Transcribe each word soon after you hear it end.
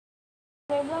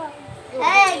My vlog.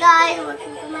 Hey guys,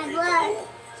 welcome to my vlog.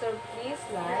 So please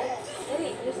like.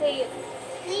 Really, you say it.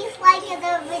 Please like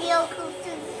the video, click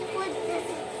the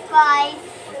subscribe.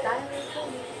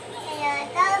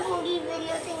 And tell movie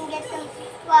videos and get some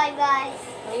subscribe, guys.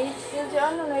 Ay,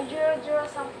 draw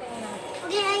something na.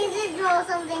 Okay, I need to draw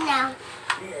something now.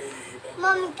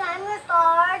 Mommy, timer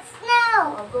starts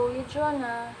now. Oh, go you draw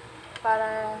na.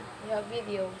 Para you have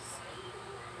videos.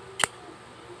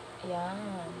 Yan.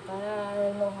 Para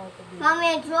I know how to do. Mommy,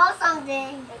 I draw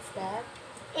something. What's that?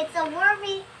 It's a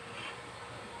wormy.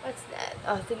 What's that?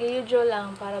 Oh, sige, you draw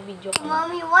lang para video ko.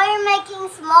 Mommy, why are you making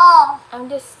small? I'm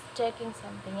just checking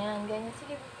something. Yan, ganyan.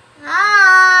 Sige.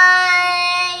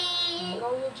 Hi.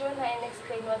 Go you draw na and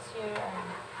explain what's your...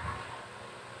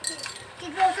 Can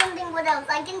you draw something? What else?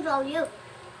 I can draw you.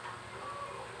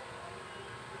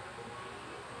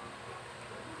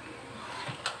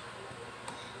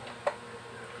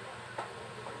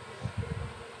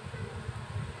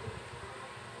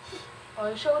 Oh,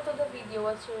 show to the video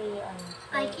what's your...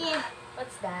 I can't.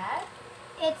 What's that?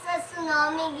 It's a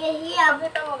tsunami here.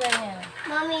 Pakita mo ganyan.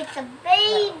 Mommy, it's a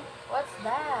baby. What's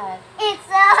that? It's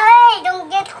a hey, don't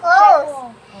get close.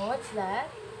 Oh, what's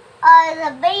that?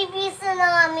 The baby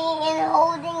tsunami and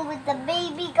holding with the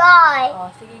baby guy. Oh,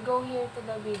 sige, go here to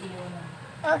the video na.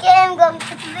 Okay, I'm going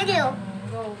to the video.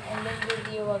 Go, and then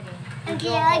video again.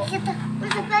 Okay, I get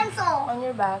where's the pencil? On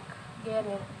your back. Get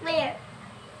it. Where?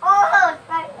 Oh,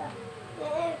 right there.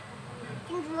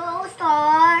 Control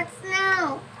starts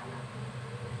now.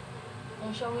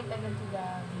 And show it again to the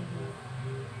video.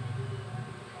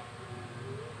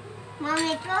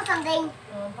 Mommy, throw something.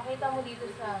 Pakita mo dito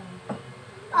sa...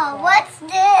 Oh, what's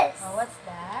this? Oh, what's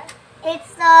that?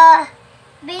 It's a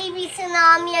baby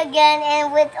tsunami again,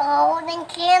 and with holding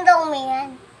candle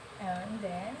man. And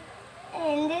then?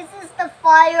 And this is the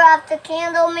fire of the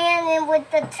candle man, and with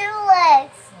the two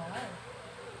legs, Wow.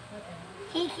 Okay.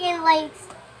 he can like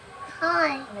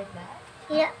hi. Like that?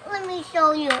 Yeah, let me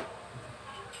show you.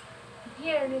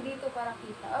 Here, dito para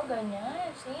kita. Oh,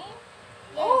 ganyan. See?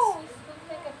 Yes. Oh, it looks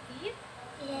like a feet?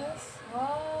 Yes.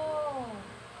 Wow.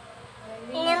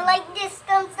 Really? And like this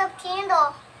comes the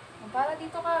candle. Para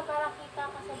dito ka, para kita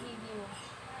ka sa video.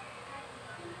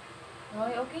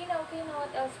 Okay na.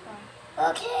 What else pa?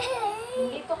 Okay.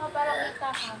 Dito ka para kita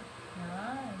ka.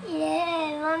 Nice.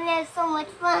 Yeah, Mom has so much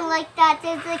fun like that.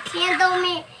 There's a candle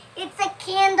man. It's a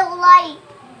candle light.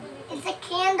 It's a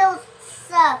candle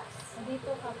stuff.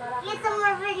 Dito ka para Get some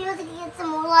more videos to get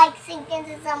some more likes and get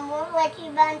some more lucky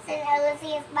buns and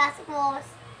LSES basketballs.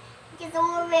 Get some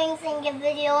more rings and get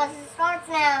videos. It starts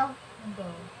now. Go.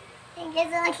 And get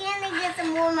some, get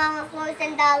some more Mama Floors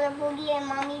and Dollar Boogie and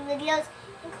Mommy videos.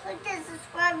 And click the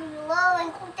subscribe below and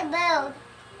click the bell.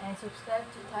 And subscribe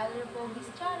to Tyler Bogey's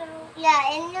channel.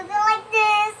 Yeah, and you go like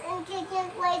this and you can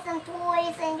play some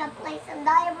toys and you can play some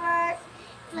diapers.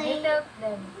 You help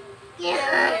them.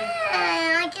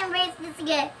 Yeah, I can raise this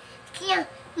again. Yeah,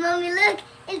 Mommy, look,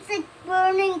 it's a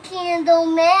burning candle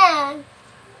man.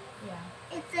 Yeah.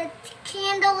 It's a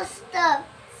candle stuff.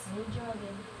 You draw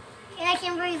them. And I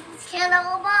can raise this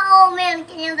candle. Oh man, the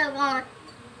candle gone.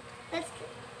 Let's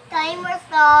timer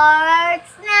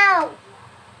starts now.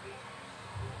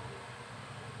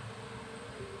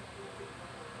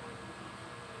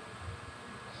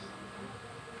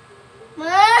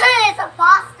 It's a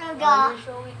poster I guy. will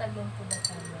show it again to the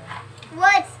camera.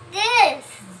 What's this?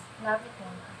 Lapit mo.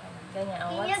 Ganyan.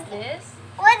 Oh, what's this?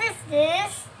 What is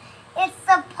this? It's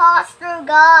a poster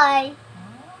guy.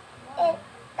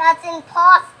 That's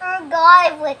imposter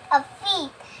guy with a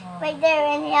feet right there,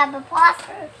 and you have a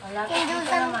poster. Lapit Can do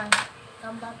dito some. naman.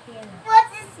 Come back here na.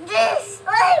 What is this?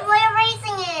 Why are you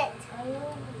erasing it?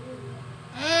 Ayun.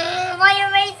 Why are you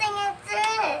erasing it?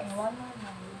 This? One more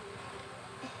now.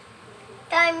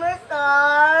 Timer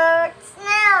starts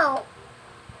now.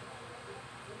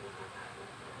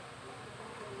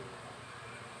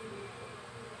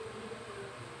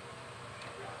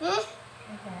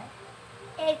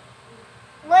 Okay.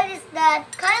 What is that?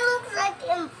 Kind of looks like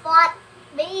a fat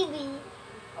baby.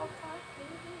 Oh,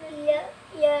 baby.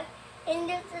 Yeah. And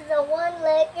this is a one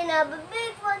leg and have a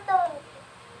big foot on it.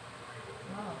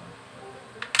 Wow.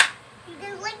 You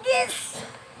can like this.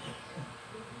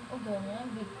 Oh,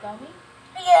 ganyan. Big tummy?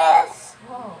 Yes.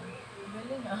 Wow.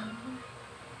 Galing ah.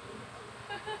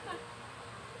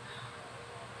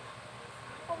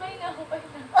 Okay na.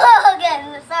 Oh,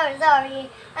 again. Sorry.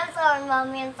 I'm sorry,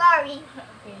 Mommy. I'm sorry.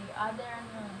 Okay, other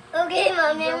ano. Okay,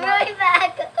 Mommy. I'm right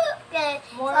back. Okay.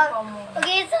 More Sorry. pa mo.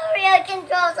 Okay, sorry. I can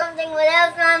draw something. What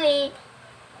else, Mommy?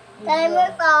 Timer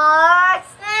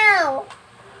starts now.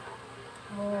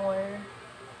 More.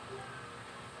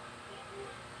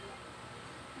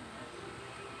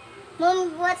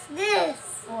 Mom, what's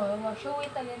this? Oh, show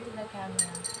it again to the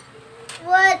camera.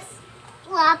 What's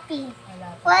floppy? Wala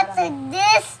pa, What's parang-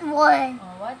 this one?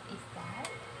 Oh, what is that?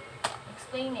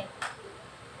 Explain it.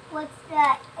 What's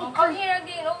that? Oh, come here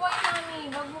again. Oh, why,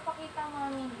 Mommy? Wag mo pakita,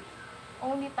 Mommy.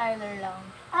 Only Tyler lang.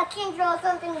 I can draw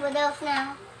something. What else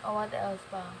now? Oh, what else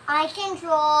pa? I can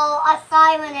draw a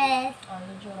simoness. Oh,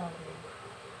 medyo natin.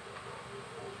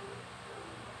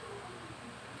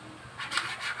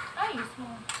 Ayos mo.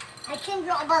 I can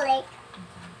draw a lake.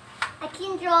 I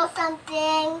can draw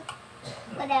something.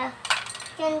 What else?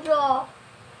 I can draw.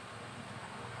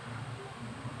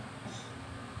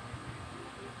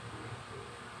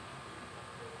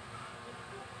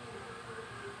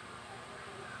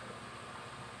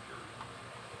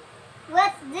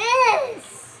 What's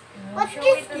this? What's Show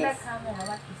this? it to the camera.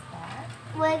 What is that?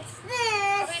 What's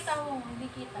this? Pakita mo. Hindi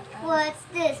kita. What's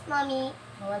this, Mommy?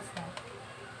 Oh, what's that?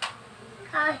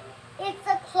 It's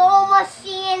a claw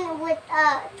machine with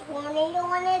a tornado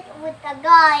on it, with a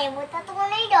guy with a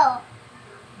tornado.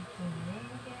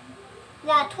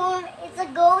 Yeah, it's a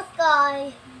ghost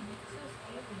guy.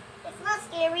 It's not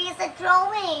scary, it's a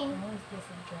drawing. Oh, is this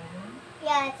a drawing?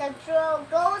 Yeah, it's a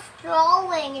ghost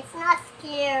drawing. It's not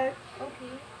scared.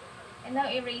 Okay. And now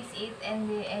erase it and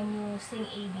you sing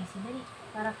ABC. Dali,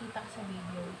 para kita ka sa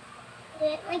video.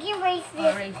 I can erase Oh,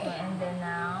 this. erase mo. And then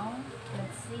now,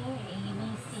 let's sing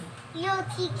ABC. Yo,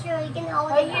 teacher, you can hold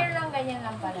Oh, it here up. lang, ganyan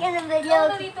lang pala. In the video.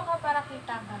 Dito, dito ka para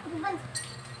kita ka.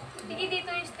 Sige, dito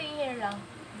yung stay here lang.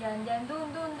 Diyan, diyan,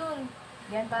 dun.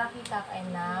 Diyan para kita ka.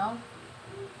 And now,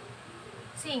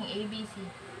 sing ABC.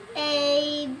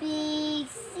 A, B,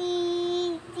 C,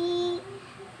 D,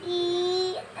 E,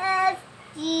 F,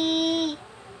 G,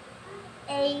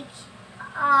 H,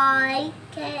 I,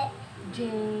 K, J.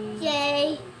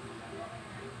 J,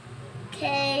 K,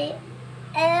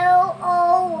 L,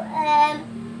 O, M,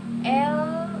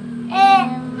 L.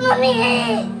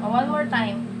 Mommy! Oh, one more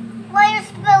time. Why you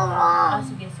spell Oh, wrong?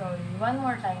 sige, sorry. One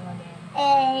more time again.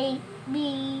 A, B,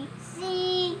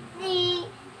 C, D,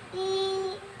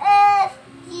 E, F,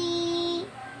 G,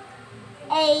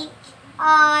 H,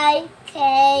 I,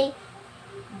 K,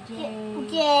 J.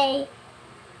 J,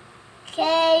 K,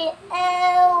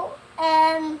 L,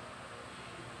 M,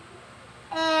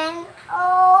 N,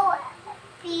 O,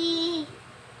 P,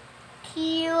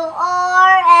 Q,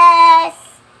 R, S,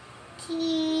 T,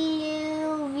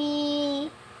 U,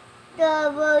 V,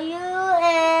 W,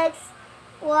 X,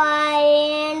 Y,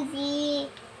 and Z.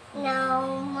 Now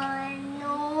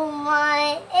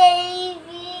my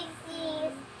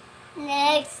ABCs.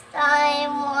 Next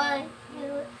time, want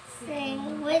you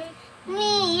sing with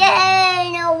me? Yeah,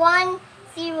 no 1,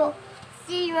 0,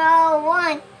 0,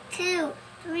 1, 2,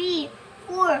 3,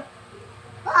 4,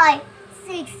 5,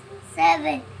 6,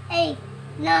 7, 8,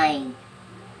 9.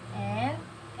 And?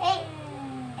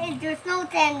 8. There's no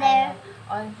 10 there.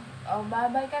 Oh,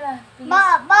 bye-bye ka na. Please.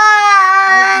 Bye.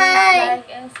 Please like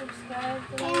and subscribe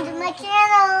to And my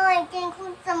channel, I can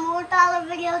include some more dollar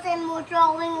videos and more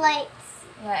drawing lights.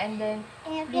 Yeah, and then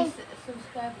And you please can,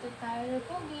 subscribe to Tyler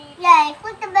Pogi. yeah,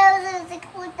 click the bells,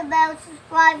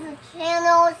 subscribe to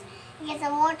channels, and get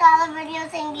some more dollar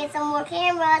videos, and get some more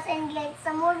cameras, and get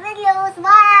some more videos.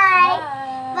 Bye!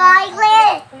 Bye,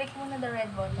 click! Click muna the red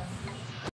button.